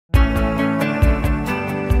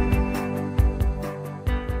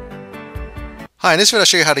Hi, in this video I'll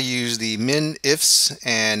show you how to use the MINIFS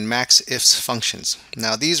and MAXIFS functions.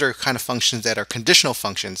 Now these are kind of functions that are conditional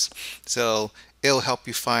functions. So it'll help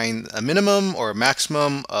you find a minimum or a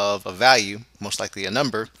maximum of a value, most likely a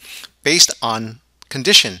number, based on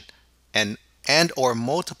condition and or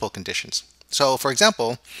multiple conditions. So for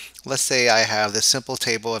example, let's say I have this simple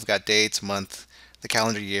table. I've got dates, month, the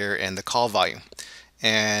calendar year, and the call volume.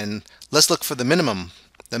 And let's look for the minimum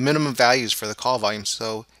values for the call volume.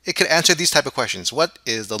 So it could answer these type of questions. What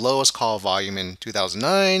is the lowest call volume in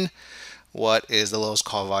 2009? What is the lowest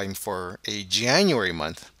call volume for a January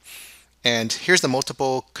month? And here's the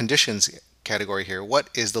multiple conditions category here. What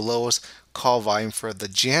is the lowest call volume for the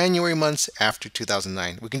January months after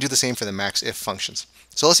 2009? We can do the same for the max if functions.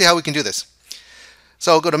 So let's see how we can do this.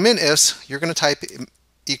 So I'll go to MINIFS. You're going to type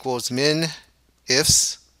equals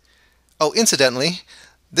MINIFS. Oh, incidentally,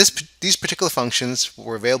 these particular functions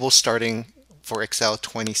were available starting for Excel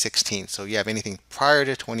 2016. So you have anything prior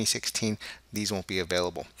to 2016, these won't be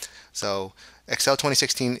available. So Excel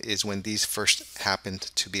 2016 is when these first happened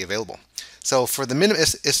to be available. So for the minimum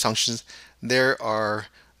if functions, there are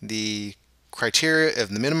the criteria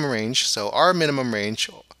of the minimum range. So our minimum range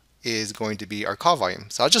is going to be our call volume.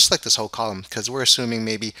 So I'll just select this whole column because we're assuming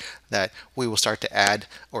maybe that we will start to add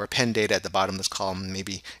or append data at the bottom of this column.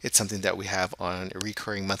 Maybe it's something that we have on a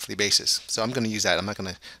recurring monthly basis. So I'm going to use that. I'm not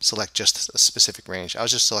going to select just a specific range. I'll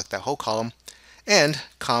just select that whole column and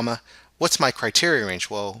comma, what's my criteria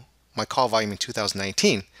range? Well, my call volume in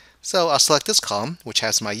 2019. So I'll select this column, which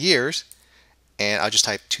has my years, and I'll just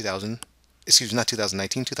type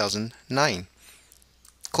 2009.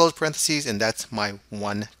 Close parentheses, and that's my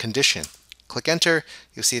one condition. Click enter,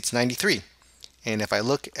 you'll see it's 93. And if I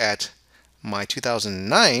look at my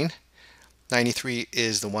 2009, 93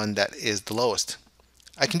 is the one that is the lowest.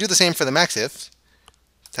 I can do the same for the max if.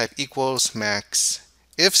 Type equals max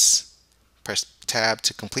ifs, press tab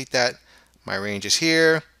to complete that. My range is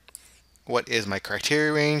here. What is my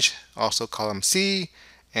criteria range? Also column C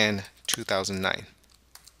and 2009.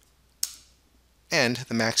 And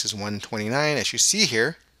the max is 129. As you see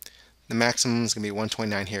here, the maximum is going to be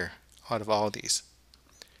 129 here out of all of these.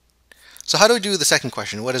 So how do we do the second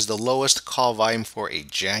question? What is the lowest call volume for a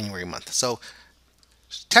January month? So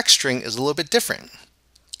text string is a little bit different.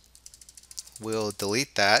 We'll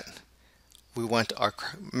delete that. We want our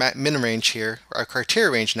min range here. Our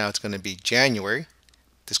criteria range now it's going to be January.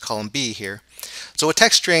 This column B here. So a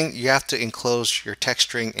text string, you have to enclose your text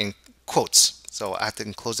string in quotes. So I have to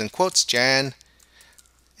enclose in quotes Jan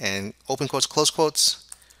and open quotes, close quotes,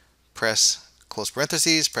 press close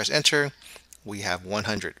parentheses, press enter. We have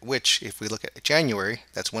 100, which if we look at January,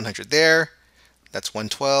 that's 100 there, that's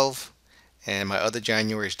 112, and my other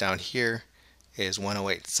January is down here is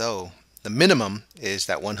 108. So the minimum is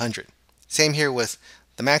that 100. Same here with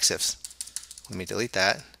the MAXIFs. Let me delete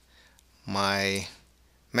that. My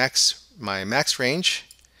max range,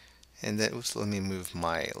 and then oops, let me move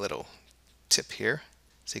my little tip here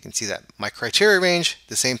so you can see that my criteria range,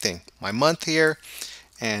 the same thing. My month here,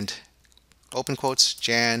 and open quotes,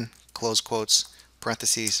 Jan, close quotes,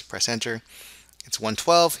 parentheses, press enter. It's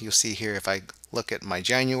 112. You'll see here if I look at my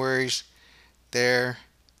Januaries, there,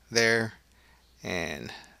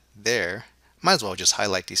 and there. Might as well just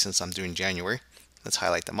highlight these since I'm doing January. Let's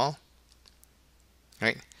highlight them all. All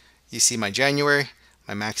right. You see my January,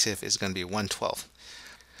 my max if is going to be 112.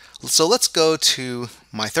 So let's go to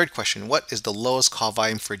my third question. What is the lowest call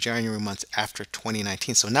volume for January months after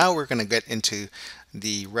 2019? So now we're going to get into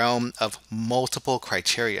the realm of multiple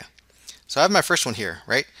criteria. So I have my first one here,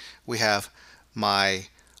 right? We have my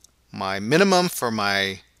minimum for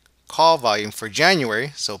my call volume for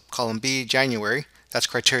January. So column B, January, that's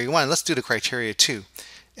criteria 1. Let's do the criteria 2.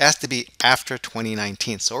 It has to be after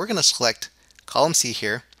 2019. So we're going to select column C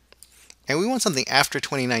here. And we want something after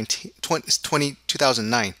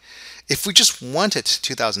 2009. If we just wanted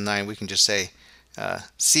 2009, we can just say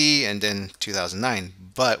C and then 2009.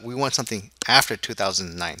 But we want something after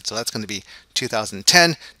 2009. So that's going to be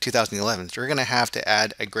 2010, 2011. So we're going to have to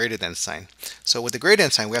add a greater than sign. So with the greater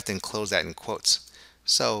than sign, we have to enclose that in quotes.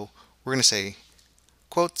 So we're going to say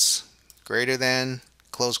quotes, greater than,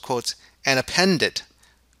 close quotes, and append it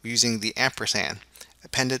using the ampersand.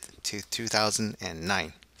 Append it to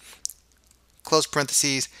 2009. Close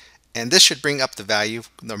parentheses, and this should bring up the value,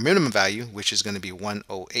 the minimum value, which is going to be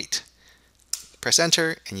 108. Press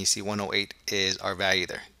enter, and you see 108 is our value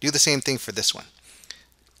there. Do the same thing for this one.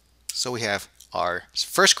 So we have our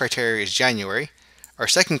first criteria is January, our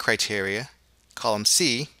second criteria, column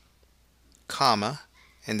C, comma,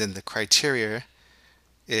 and then the criteria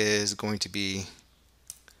is going to be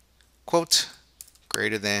quote,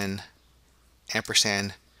 greater than,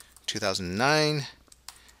 ampersand, 2009,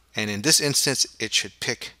 and in this instance it should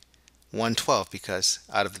pick 112 because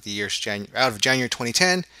out of January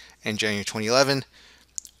 2010 and January 2011,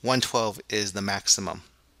 112 is the maximum.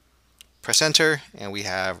 Press enter and we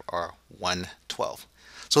have our 112.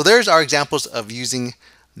 So there's our examples of using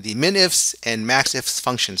the MINIFS and MAXIFS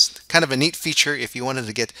functions. Kind of a neat feature if you wanted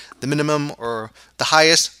to get the minimum or the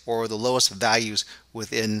highest or the lowest values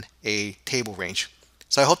within a table range.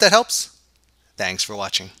 So I hope that helps. Thanks for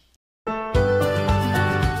watching.